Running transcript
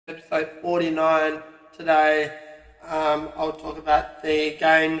episode 49 today. I'll talk about the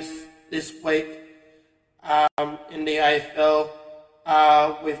games this week in the AFL.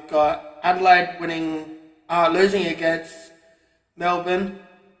 We've got Adelaide losing against Melbourne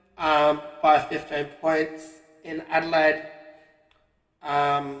by 15 points in Adelaide.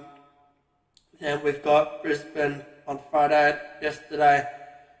 Then we've got Brisbane on Friday yesterday,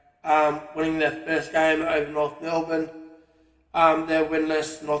 winning their first game over North Melbourne. They're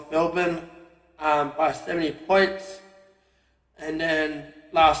winless, North Melbourne, by 70 points. And then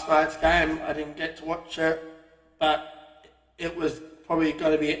last night's game, I didn't get to watch it, but it was probably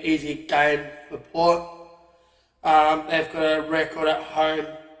going to be an easy game for Port. They've got a record at home,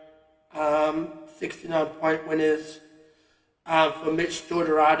 69-point winners. For Mitch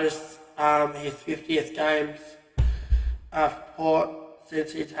Georgiadis, his 50th games for Port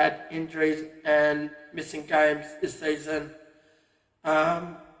since he's had injuries and missing games this season.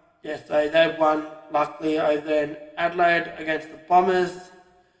 So they won luckily over in Adelaide against the Bombers.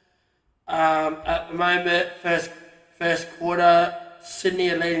 At the moment, first quarter, Sydney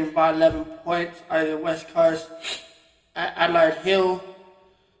are leading by 11 points over West Coast at Adelaide Hill.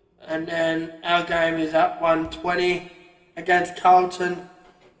 And then our game is at 120 against Carlton.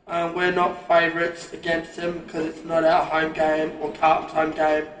 We're not favourites against them because it's not our home game or Carlton's home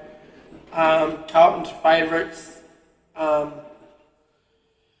game. Carlton's favourites.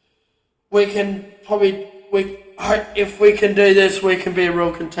 We can probably, if we can do this, we can be a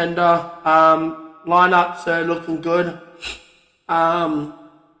real contender. Lineups are looking good.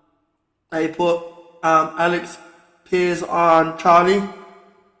 They put Alex Pearce on Charlie,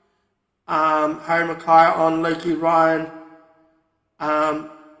 Harry Mackay on Lukey Ryan,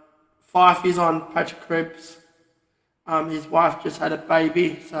 Fife is on Patrick Cripps. His wife just had a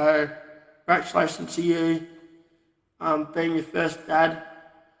baby, so congratulations to you, being your first dad.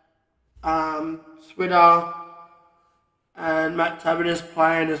 Switter and Matt Tabbert is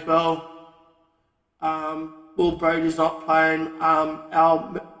playing as well. Will Brody's not playing.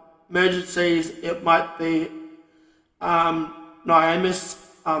 Our emergencies, it might be Niamis,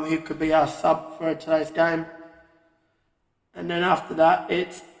 who could be our sub for today's game. And then after that,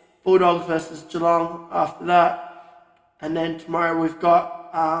 it's Bulldogs versus Geelong after that. And then tomorrow we've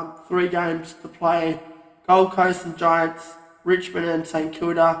got 3 games to play. Gold Coast and Giants, Richmond and St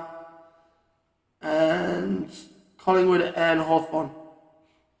Kilda, and Collingwood and Hawthorn.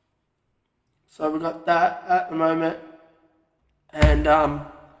 So we've got that at the moment. And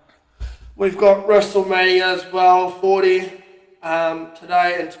we've got WrestleMania as well, 40,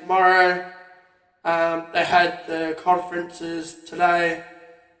 today and tomorrow. They had the conferences today.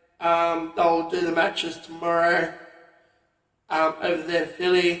 They'll do the matches tomorrow over there in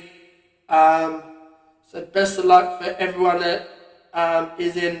Philly. So best of luck for everyone that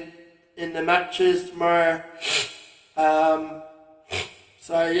is in the matches tomorrow.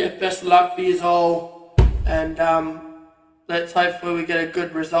 Best of luck for you all, and let's hopefully we get a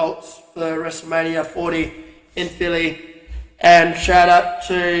good results for WrestleMania 40 in Philly. And shout out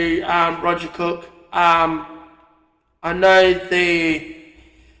to Roger Cook. I know the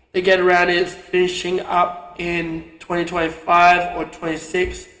get around is finishing up in 2025 or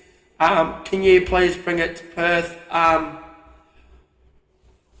 26. Can you please bring it to Perth?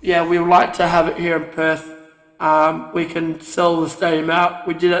 We would like to have it here in Perth. We can sell the stadium out.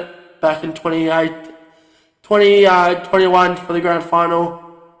 We did it back in 2021 for the grand final.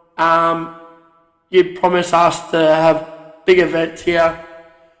 You promised us to have big events here.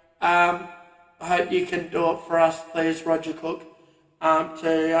 I hope you can do it for us, please, Roger Cook,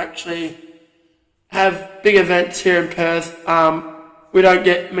 to actually have big events here in Perth. We don't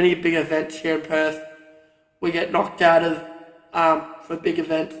get many big events here in Perth. We get knocked out of for big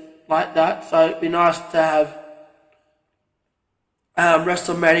events like that, so it'd be nice to have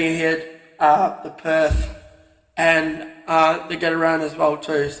WrestleMania here at the Perth and the get around as well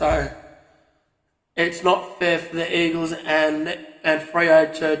too. So it's not fair for the Eagles and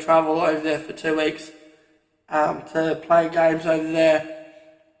Freo to travel over there for 2 weeks to play games over there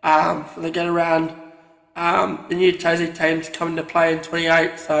for the get around. The new Tassie team's coming to play in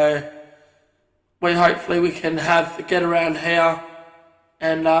 28, so hopefully we can have the get around here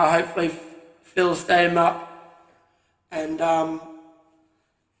and hopefully fill the stadium up. And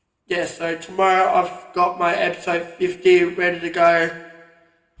so tomorrow I've got my episode 50 ready to go.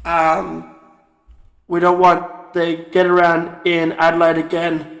 We don't want the get around in Adelaide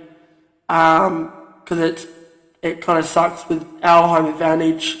again, because it kind of sucks with our home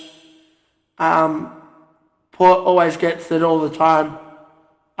advantage. Port always gets it all the time.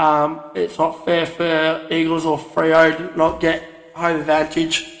 It's not fair for Eagles or Freo to not get home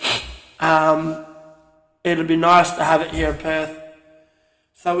advantage. It'll be nice to have it here in Perth,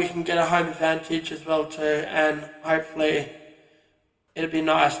 so we can get a home advantage as well too, and hopefully it'll be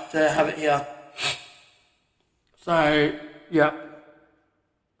nice to have it here. So yeah,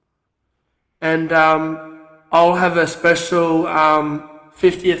 and I'll have a special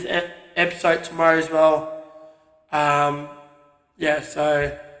 50th episode tomorrow as well. Yeah,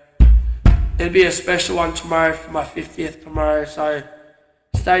 so it'll be a special one tomorrow for my 50th tomorrow. So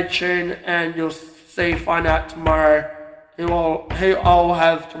stay tuned, and you'll find out tomorrow who I'll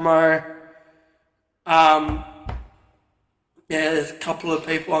have tomorrow. Yeah, there's a couple of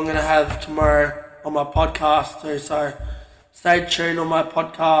people I'm going to have tomorrow on my podcast too, so stay tuned on my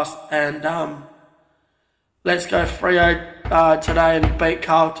podcast, and let's go Freo today and beat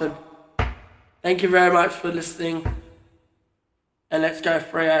Carlton. Thank you very much for listening, and let's go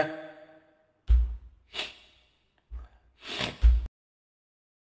Freo.